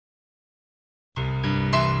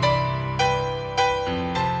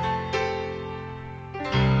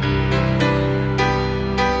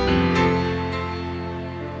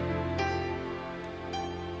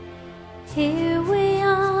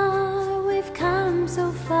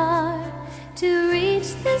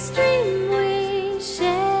this dream we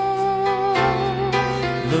share.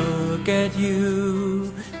 Look at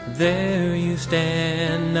you, there you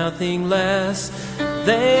stand, nothing less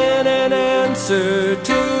than an answer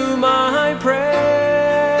to my prayer.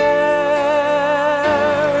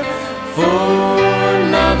 For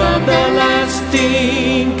love of the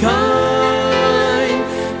lasting kind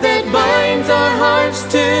that binds our hearts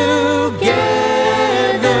together,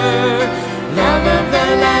 love of the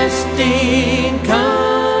lasting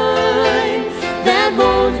kind that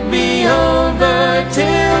won't be over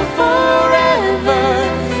till forever,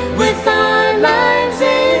 with our lives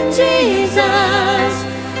in Jesus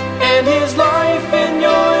and His life in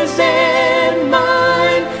yours and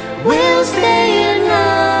mine. We'll stay in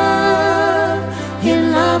love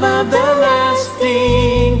of the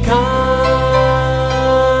lasting kind.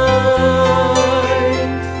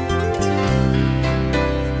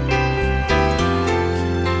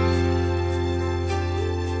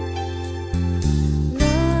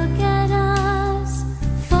 Look at us,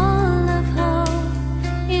 full of hope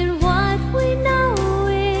in what we know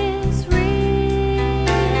is real.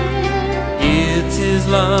 It's His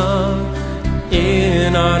love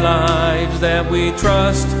in our lives that we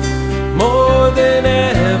trust more than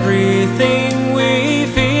everything we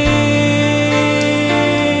feel.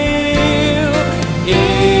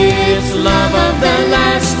 It's love of the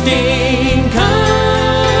lasting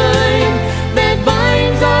kind that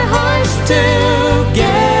binds our hearts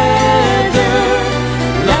together,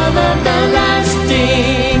 love of the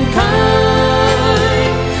lasting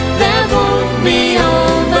kind that won't be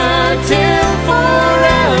over till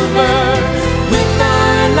forever, with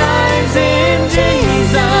our lives in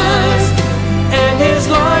Jesus and His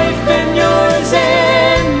life in yours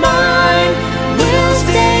and mine. We'll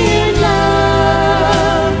stay in love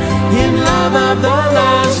of the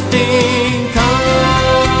lasting kind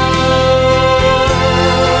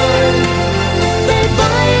that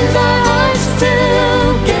binds our hearts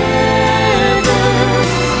together,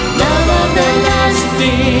 love of the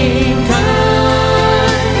lasting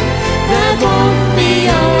kind that won't be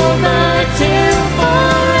over till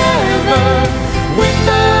forever, with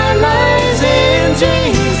our lives in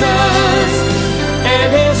Jesus and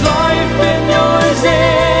His life in yours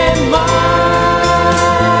and mine.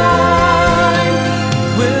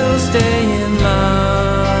 We'll stay in love.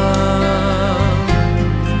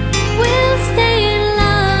 We'll stay in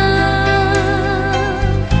love,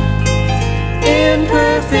 In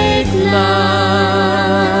perfect love,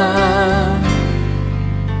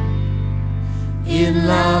 in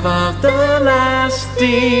love of the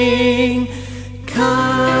lasting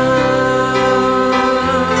kind.